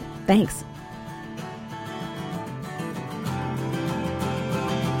appreciate it. Thanks.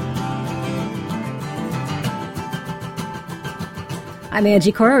 I'm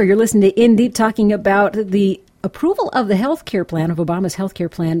Angie Coiro. You're listening to In Deep, talking about the approval of the health care plan, of Obama's health care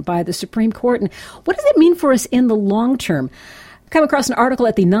plan, by the Supreme Court. And what does it mean for us in the long term? I've come across an article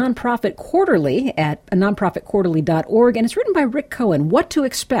at the Nonprofit Quarterly at nonprofitquarterly.org, and it's written by Rick Cohen. What to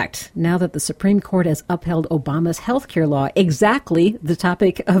expect now that the Supreme Court has upheld Obama's health care law? Exactly the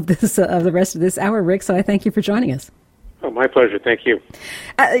topic of this of the rest of this hour, Rick. So I thank you for joining us. Oh, my pleasure. Thank you.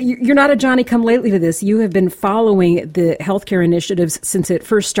 You're not a Johnny-come-lately to this. You have been following the healthcare initiatives since it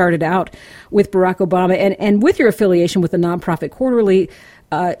first started out with Barack Obama. And with your affiliation with the Nonprofit Quarterly,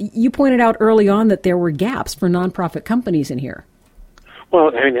 you pointed out early on that there were gaps for nonprofit companies in here.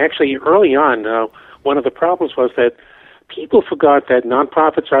 Well, and actually, early on, one of the problems was that people forgot that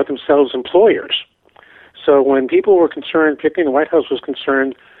nonprofits are themselves employers. So when people were concerned, particularly the White House was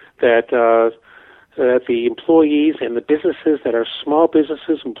concerned that the employees and the businesses that are small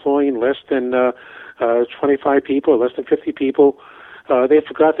businesses employing less than 25 people or less than 50 people, they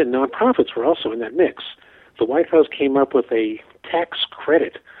forgot that nonprofits were also in that mix. The White House came up with a tax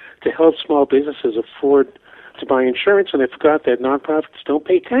credit to help small businesses afford to buy insurance, and they forgot that nonprofits don't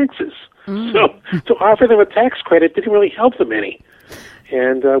pay taxes. So to offer them a tax credit didn't really help them any.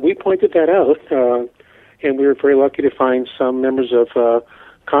 And we pointed that out, and we were very lucky to find some members of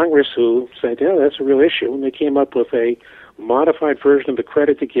Congress who said, yeah, that's a real issue, and they came up with a modified version of the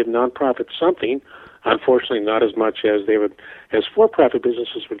credit to give nonprofits something, unfortunately not as much as for-profit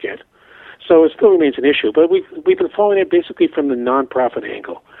businesses would get. So it still remains an issue, but we've been following it basically from the nonprofit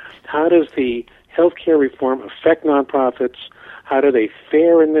angle. How does the healthcare reform affect nonprofits? How do they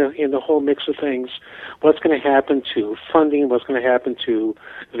fare in the whole mix of things? What's going to happen to funding? What's going to happen to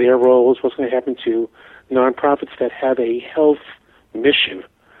their roles? What's going to happen to nonprofits that have a health mission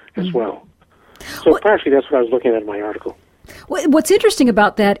as well? So partially that's what I was looking at in my article. What's interesting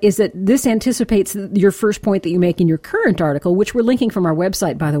about that is that this anticipates your first point that you make in your current article, which we're linking from our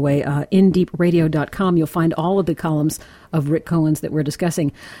website, by the way, indeepradio.com. You'll find all of the columns of Rick Cohen's that we're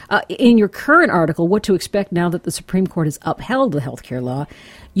discussing. In your current article, What to Expect Now That the Supreme Court has Upheld the Healthcare Law,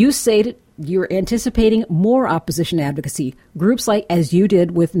 you say that you're anticipating more opposition advocacy, groups like, as you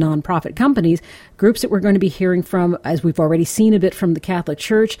did with nonprofit companies, groups that we're going to be hearing from, as we've already seen a bit from the Catholic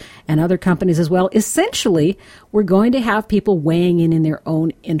Church and other companies as well. Essentially, we're going to have people weighing in their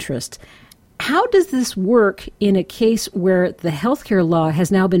own interest. How does this work in a case where the healthcare law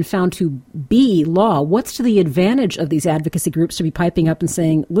has now been found to be law? What's to the advantage of these advocacy groups to be piping up and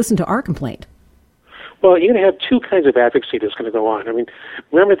saying, listen to our complaint? Well, you're going to have two kinds of advocacy that's going to go on. I mean,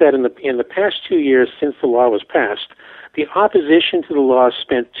 remember that in the past 2 years since the law was passed, the opposition to the law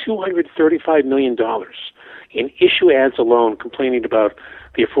spent $235 million in issue ads alone complaining about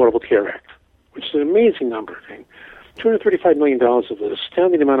the Affordable Care Act, which is an amazing number. $235 million of an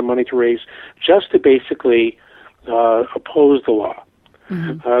astounding amount of money to raise just to basically oppose the law.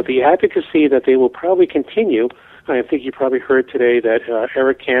 Mm-hmm. The advocacy that they will probably continue, I think you probably heard today that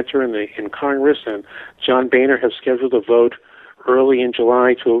Eric Cantor in Congress and John Boehner have scheduled a vote early in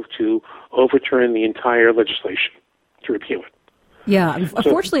July to overturn the entire legislation, to repeal it. Yeah,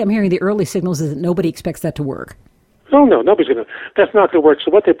 unfortunately, I'm hearing the early signals is that nobody expects that to work. Oh, no, that's not going to work. So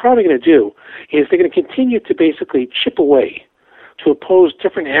what they're probably going to do is they're going to continue to basically chip away to oppose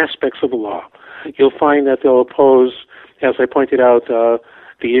different aspects of the law. You'll find that they'll oppose, as I pointed out,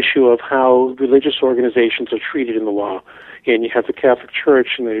 the issue of how religious organizations are treated in the law. And you have the Catholic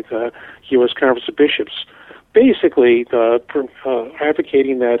Church and the U.S. Conference of Bishops basically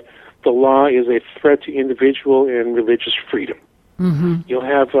advocating that the law is a threat to individual and religious freedom. Mm-hmm. You'll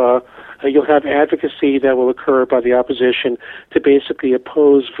have advocacy that will occur by the opposition to basically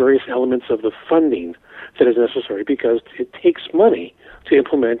oppose various elements of the funding that is necessary because it takes money to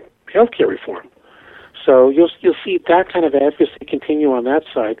implement healthcare reform. So you'll see that kind of advocacy continue on that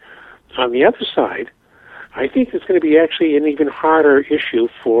side. On the other side, I think it's going to be actually an even harder issue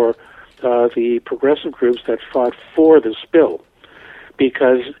for the progressive groups that fought for this bill,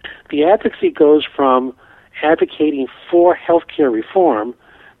 because the advocacy goes from advocating for healthcare reform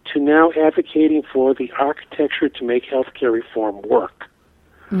to now advocating for the architecture to make healthcare reform work.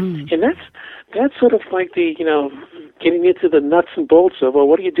 Mm. And that's sort of like the, getting into the nuts and bolts of, well,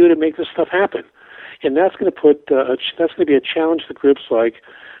 what do you do to make this stuff happen? And that's going to put that's going to be a challenge to groups like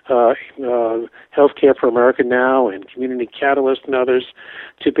Healthcare for America Now and Community Catalyst and others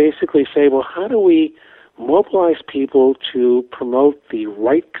to basically say, well, how do we mobilize people to promote the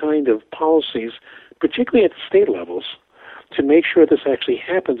right kind of policies, particularly at the state levels, to make sure this actually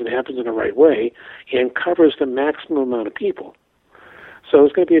happens and happens in the right way and covers the maximum amount of people. So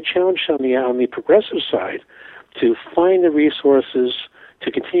it's going to be a challenge on the progressive side to find the resources to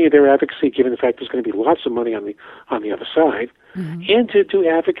continue their advocacy, given the fact there's going to be lots of money on the other side, mm-hmm. and to do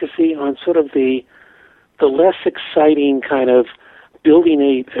advocacy on sort of the less exciting kind of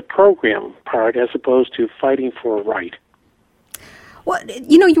building a program part as opposed to fighting for a right. Well,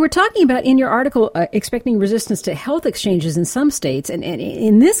 you were talking about in your article expecting resistance to health exchanges in some states, and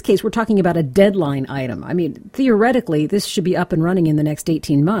in this case, we're talking about a deadline item. I mean, theoretically, this should be up and running in the next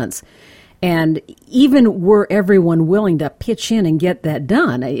 18 months. And even were everyone willing to pitch in and get that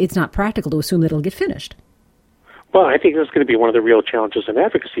done, it's not practical to assume that it'll get finished. Well, I think that's going to be one of the real challenges in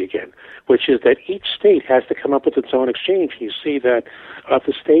advocacy again, which is that each state has to come up with its own exchange. You see that of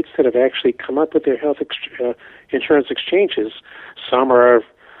the states that have actually come up with their health insurance exchanges, some are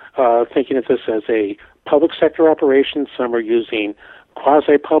thinking of this as a public sector operation, some are using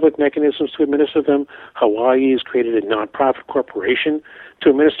quasi-public mechanisms to administer them. Hawaii has created a nonprofit corporation to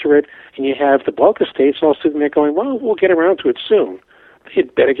administer it, and you have the bulk of states all sitting there going, well, we'll get around to it soon.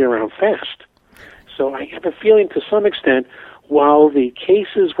 They'd better get around fast. So I have a feeling to some extent, while the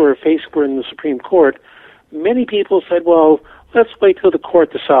cases were in the Supreme Court, many people said, well, let's wait till the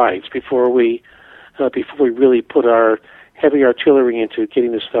court decides before we really put our heavy artillery into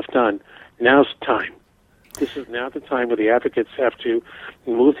getting this stuff done. Now's the time. This is now the time where the advocates have to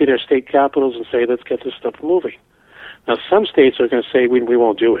move to their state capitals and say, let's get this stuff moving. Now, some states are going to say, we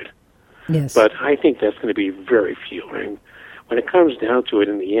won't do it. Yes. But I think that's going to be very few. I mean, when it comes down to it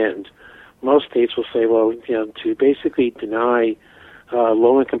in the end, most states will say, well, to basically deny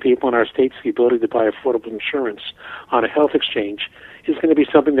low-income people in our states the ability to buy affordable insurance on a health exchange is going to be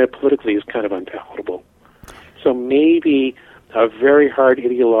something that politically is kind of unpalatable. So maybe a very hard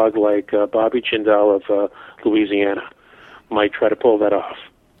ideologue like Bobby Jindal of Louisiana might try to pull that off.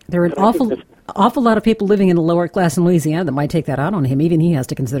 There are an awful lot of people living in the lower class in Louisiana that might take that out on him. Even he has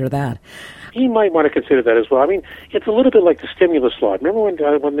to consider that. He might want to consider that as well. I mean, it's a little bit like the stimulus law. Remember when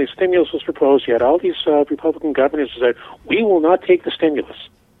the stimulus was proposed, you had all these Republican governors who said, we will not take the stimulus.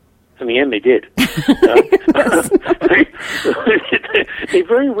 In the end, they did. They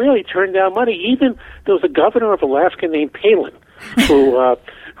very rarely turned down money. Even there was a governor of Alaska named Palin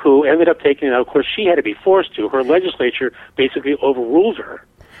who ended up taking it out. Of course, she had to be forced to. Her legislature basically overruled her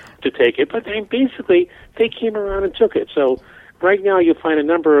to take it, but basically they came around and took it. So right now you'll find a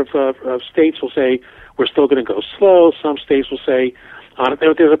number of states will say, we're still going to go slow. Some states will say,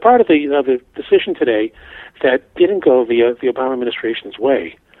 there's a part of the decision today that didn't go the Obama administration's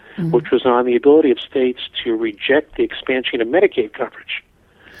way, which was on the ability of states to reject the expansion of Medicaid coverage.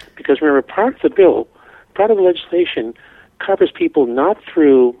 Because remember, part of the legislation covers people not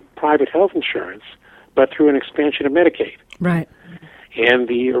through private health insurance, but through an expansion of Medicaid. Right. And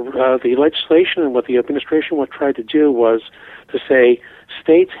the legislation and what the administration tried to do was to say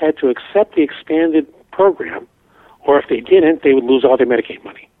states had to accept the expanded program, or if they didn't, they would lose all their Medicaid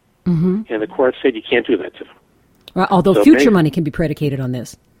money. Mm-hmm. And the court said you can't do that to them. Well, although future money can be predicated on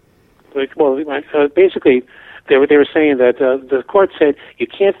this. Well, basically, they were saying that the court said you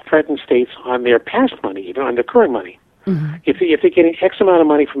can't threaten states on their past money, even on their current money. Mm-hmm. If they're getting X amount of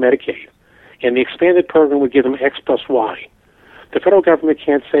money from Medicaid, and the expanded program would give them X plus Y, the federal government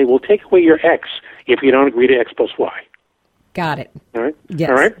can't say, we'll take away your X if you don't agree to X plus Y. Got it. All right? Yes.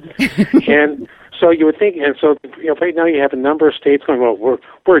 All right? And so you would think, and so right now you have a number of states going, well,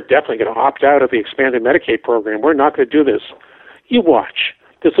 we're definitely going to opt out of the expanded Medicaid program. We're not going to do this. You watch.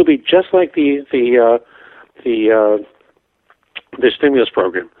 This will be just like the stimulus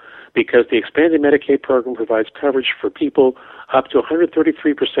program, because the expanded Medicaid program provides coverage for people up to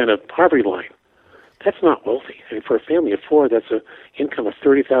 133% of poverty line. That's not wealthy. I mean, for a family of four, that's an income of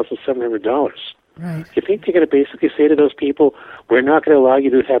 $30,700. Right. You think they're going to basically say to those people, we're not going to allow you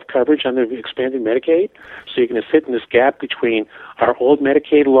to have coverage under the expanded Medicaid, so you're going to sit in this gap between our old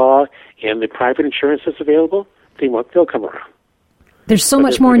Medicaid law and the private insurance that's available? They'll come around. There's so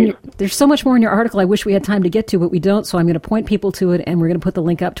much more in your article I wish we had time to get to, but we don't, so I'm going to point people to it, and we're going to put the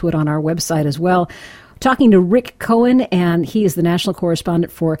link up to it on our website as well. Talking to Rick Cohen, and he is the national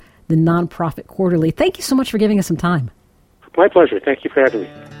correspondent for the Nonprofit Quarterly. Thank you so much for giving us some time. My pleasure. Thank you for having me.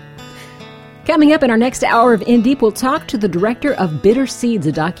 Coming up in our next hour of In Deep, we'll talk to the director of Bitter Seeds,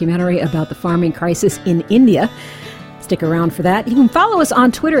 a documentary about the farming crisis in India. Stick around for that. You can follow us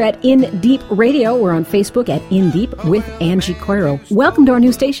on Twitter at In Deep Radio. We're on Facebook at In Deep with Angie Coiro. Welcome to our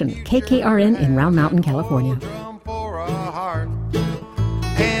new station, KKRN in Round Mountain, California.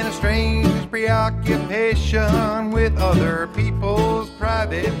 And a strange preoccupation with other people's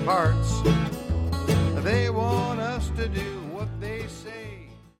private parts. They want us to do what they say.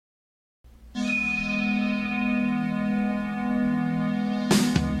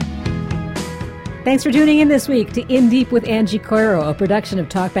 Thanks for tuning in this week to In Deep with Angie Coiro, a production of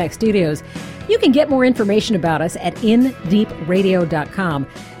Talkback Studios. You can get more information about us at indeepradio.com.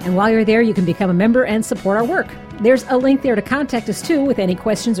 And while you're there, you can become a member and support our work. There's a link there to contact us, too, with any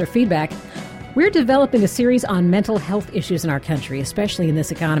questions or feedback. We're developing a series on mental health issues in our country, especially in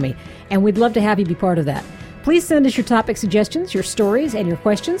this economy, and we'd love to have you be part of that. Please send us your topic suggestions, your stories, and your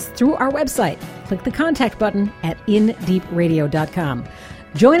questions through our website. Click the contact button at indeepradio.com.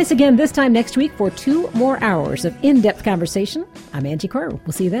 Join us again this time next week for 2 more hours of in-depth conversation. I'm Angie Coiro.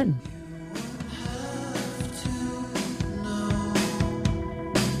 We'll see you then.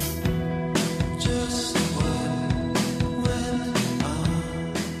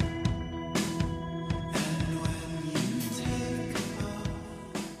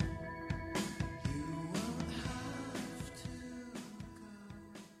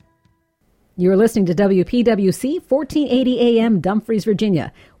 You're listening to WPWC 1480 AM, Dumfries,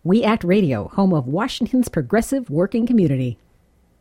 Virginia. We Act Radio, home of Washington's progressive working community.